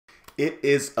It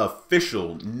is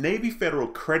official. Navy Federal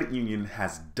Credit Union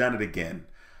has done it again.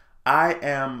 I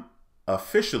am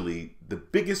officially the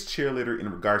biggest cheerleader in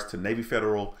regards to Navy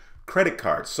Federal credit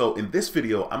cards. So in this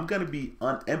video, I'm going to be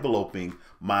un-enveloping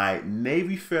my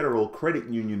Navy Federal Credit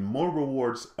Union More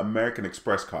Rewards American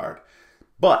Express card.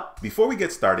 But before we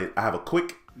get started, I have a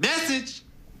quick message.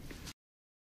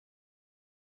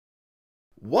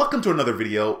 Welcome to another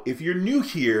video. If you're new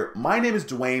here, my name is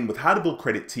Duane with How to Build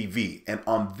Credit TV. And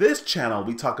on this channel,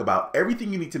 we talk about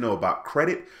everything you need to know about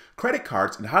credit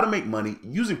cards, and how to make money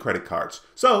using credit cards.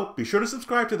 So be sure to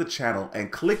subscribe to the channel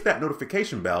and click that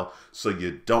notification bell so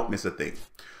you don't miss a thing.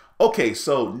 Okay,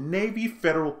 so Navy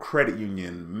Federal Credit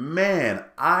Union. Man,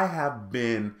 I have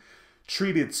been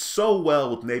treated so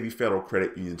well with Navy Federal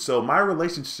Credit Union. So my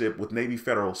relationship with Navy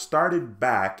Federal started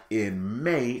back in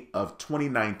May of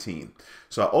 2019.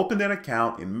 So I opened an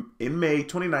account in May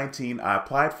 2019. I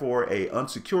applied for a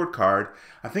unsecured card.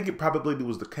 I think it probably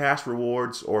was the cash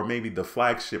rewards or maybe the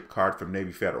flagship card from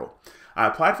Navy Federal. I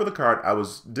applied for the card. I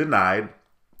was denied.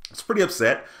 I was pretty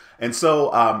upset. And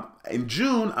so in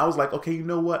June, I was like, okay, you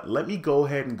know what? Let me go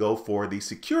ahead and go for the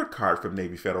secured card from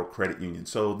Navy Federal Credit Union.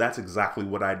 So that's exactly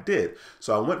what I did.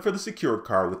 So I went for the secured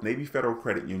card with Navy Federal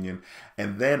Credit Union,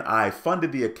 and then I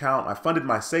funded the account. I funded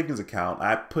my savings account.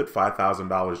 I put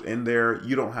 $5,000 in there.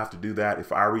 You don't have to do that.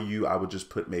 If I were you, I would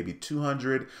just put maybe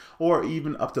 $200 or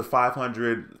even up to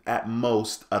 $500, at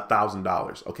most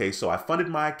 $1,000. Okay, so I funded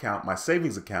my account, my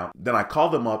savings account. Then I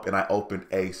called them up and I opened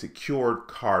a secured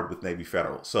card with Navy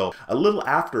Federal. So a little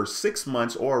after 6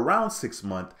 months, or around 6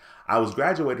 months, I was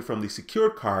graduated from the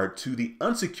secured card to the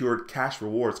unsecured cash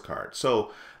rewards card.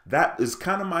 So that is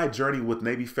kind of my journey with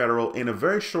Navy Federal in a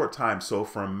very short time. So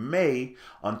from May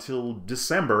until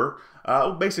December,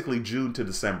 basically June to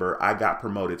December, I got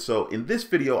promoted. So in this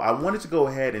video, I wanted to go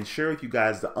ahead and share with you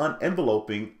guys the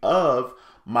un-enveloping of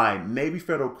my Navy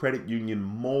Federal Credit Union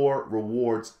More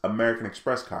Rewards American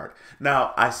Express card.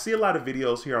 Now, I see a lot of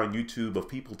videos here on YouTube of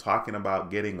people talking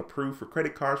about getting approved for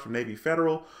credit cards from Navy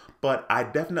Federal, but I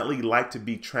definitely like to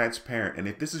be transparent. And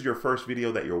if this is your first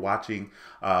video that you're watching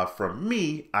from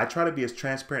me, I try to be as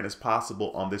transparent as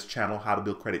possible on this channel, How to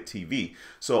Build Credit TV.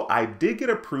 So I did get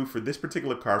approved for this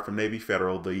particular card from Navy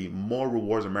Federal, the More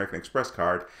Rewards American Express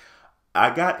card.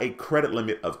 I got a credit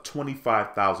limit of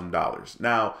 $25,000.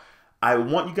 Now, I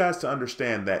want you guys to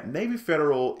understand that Navy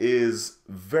Federal is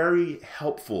very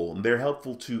helpful, and they're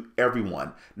helpful to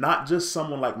everyone, not just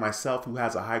someone like myself who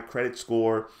has a high credit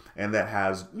score and that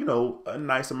has, you know, a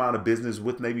nice amount of business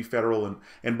with Navy Federal.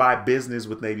 And by business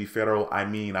with Navy Federal, I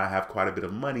mean I have quite a bit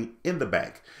of money in the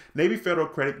bank. Navy Federal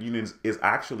Credit Union is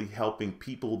actually helping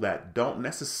people that don't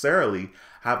necessarily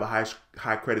have a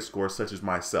high credit score, such as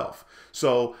myself.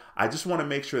 So I just want to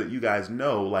make sure that you guys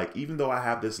know, like, even though I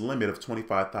have this limit of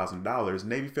 $25,000,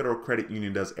 Navy Federal Credit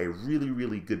Union does a really,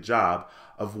 really good job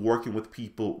of working with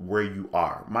people where you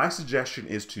are. My suggestion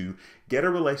is to get a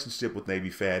relationship with Navy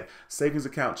Fed, savings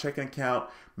account, checking account.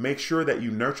 Make sure that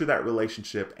you nurture that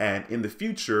relationship, and in the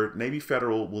future, Navy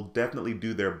Federal will definitely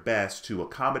do their best to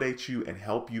accommodate you and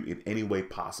help you in any way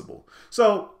possible.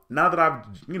 So now that I've,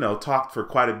 you know, talked for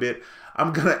quite a bit,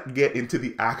 I'm gonna get into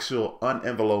the actual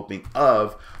un-enveloping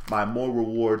of my More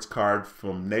Rewards card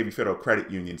from Navy Federal Credit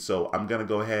Union. So I'm gonna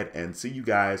go ahead and see you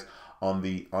guys on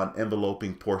the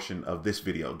un-enveloping portion of this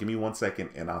video. Give me 1 second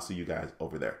and I'll see you guys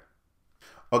over there.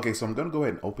 Okay, so I'm gonna go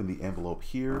ahead and open the envelope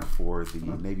here for the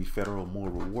Navy Federal More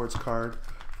Rewards card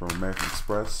from American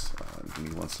Express. Give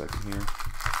me 1 second here.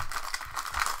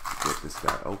 Get this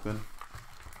guy open.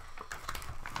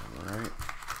 All right.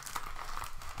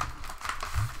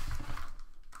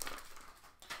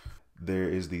 There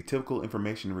is the typical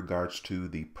information in regards to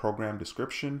the program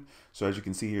description. So as you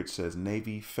can see here, it says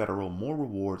Navy Federal More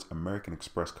Rewards American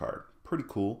Express card. Pretty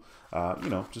cool. You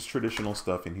know, just traditional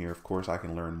stuff in here. Of course, I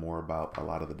can learn more about a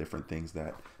lot of the different things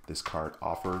that this card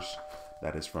offers.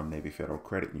 That is from Navy Federal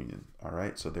Credit Union. All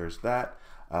right, so there's that.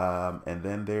 And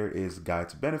then there is guide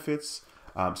to benefits.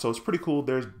 So it's pretty cool.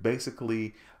 There's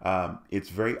basically, it's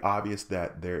very obvious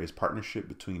that there is partnership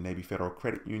between Navy Federal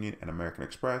Credit Union and American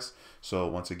Express. So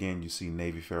once again, you see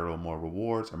Navy Federal More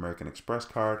Rewards American Express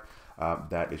card.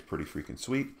 That is pretty freaking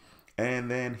sweet.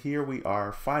 And then here we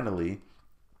are finally.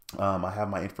 I have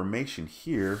my information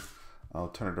here. I'll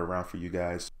turn it around for you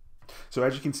guys. So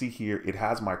as you can see here, it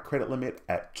has my credit limit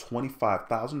at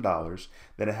 $25,000.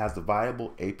 Then it has the viable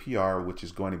APR, which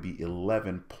is going to be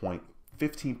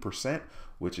 11.15%,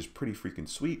 which is pretty freaking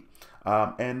sweet.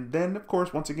 And then, of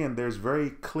course, once again, there's very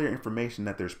clear information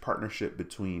that there's partnership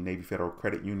between Navy Federal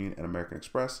Credit Union and American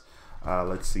Express.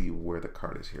 Let's see where the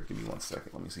card is here. Give me 1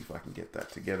 second. Let me see if I can get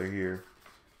that together here.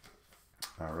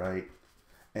 All right.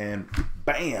 And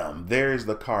bam, there's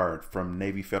the card from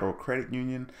Navy Federal Credit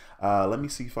Union. Let me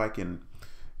see if I can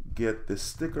get this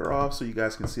sticker off so you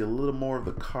guys can see a little more of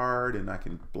the card, and I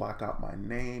can block out my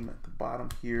name at the bottom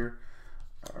here.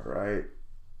 All right.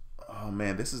 Oh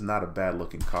man, this is not a bad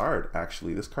looking card.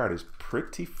 Actually, this card is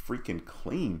pretty freaking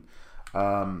clean.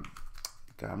 God,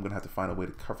 I'm gonna have to find a way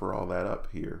to cover all that up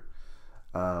here.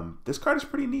 This card is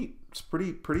pretty neat. It's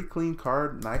pretty clean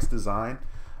card, nice design.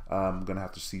 I'm gonna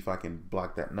have to see if I can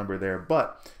block that number there,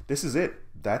 but this is it.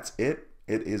 That's it.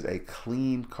 It is a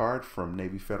clean card from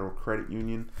Navy Federal Credit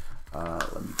Union.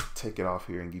 Let me take it off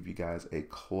here and give you guys a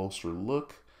closer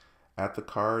look at the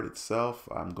card itself.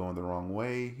 I'm going the wrong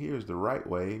way. Here's the right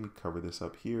way. Let me cover this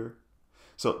up here.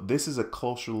 So this is a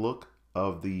closer look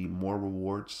of the More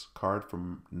Rewards card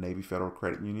from Navy Federal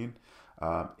Credit Union.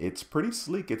 It's pretty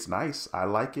sleek. It's nice. I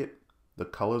like it. The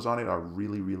colors on it are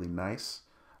really nice.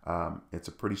 It's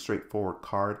a pretty straightforward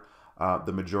card.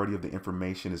 The majority of the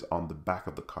information is on the back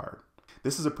of the card.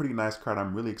 This is a pretty nice card.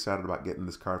 I'm really excited about getting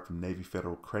this card from Navy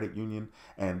Federal Credit Union.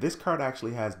 And this card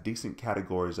actually has decent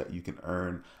categories that you can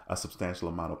earn a substantial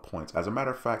amount of points. As a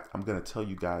matter of fact, I'm going to tell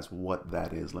you guys what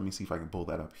that is. Let me see if I can pull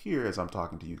that up here as I'm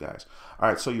talking to you guys. All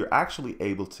right, so you're actually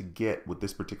able to get, with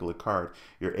this particular card,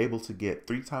 you're able to get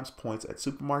 3 times points at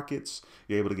supermarkets.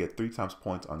 You're able to get 3 times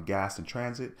points on gas and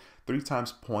transit, 3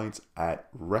 times points at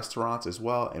restaurants as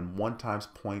well, and 1 times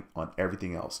point on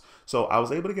everything else. So I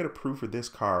was able to get approved for this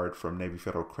card from Navy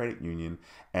Federal Credit Union,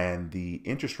 and the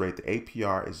interest rate, the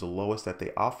APR, is the lowest that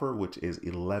they offer, which is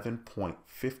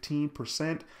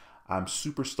 11.15%. I'm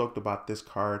super stoked about this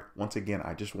card. Once again,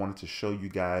 I just wanted to show you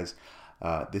guys,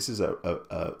 this is a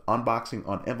unboxing,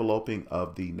 un-enveloping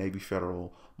of the Navy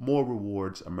Federal More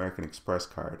Rewards American Express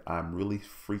card. I'm really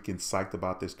freaking psyched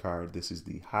about this card. This is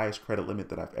the highest credit limit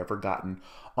that I've ever gotten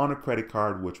on a credit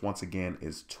card, which once again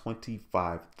is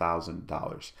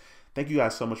 $25,000. Thank you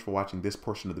guys so much for watching this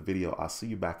portion of the video. I'll see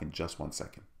you back in just 1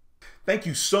 second. Thank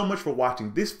you so much for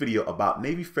watching this video about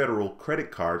Navy Federal credit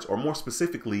cards, or more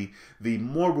specifically, the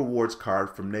More Rewards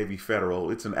card from Navy Federal.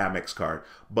 It's an Amex card.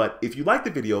 But if you like the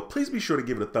video, please be sure to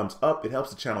give it a thumbs up. It helps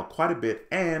the channel quite a bit,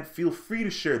 and feel free to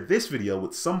share this video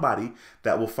with somebody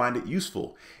that will find it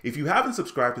useful. If you haven't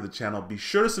subscribed to the channel, be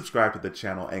sure to subscribe to the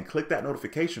channel and click that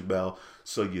notification bell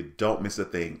so you don't miss a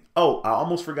thing. Oh, I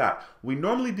almost forgot. We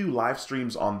normally do live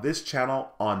streams on this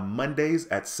channel on Mondays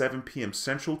at 7 p.m.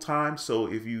 Central Time.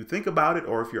 So if you think about it,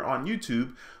 or if you're on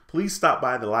YouTube, please stop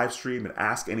by the live stream and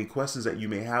ask any questions that you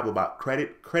may have about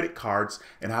credit cards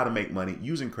and how to make money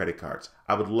using credit cards.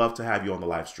 I would love to have you on the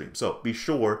live stream. So be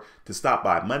sure to stop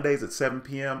by Mondays at 7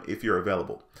 p.m. if you're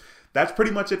available. That's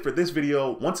pretty much it for this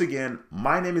video. Once again,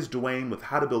 my name is Duane with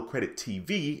How to Build Credit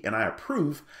TV, and I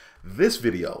approve this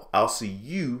video. I'll see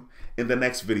you in the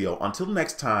next video. Until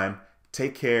next time,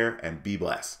 take care and be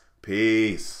blessed.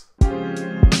 Peace.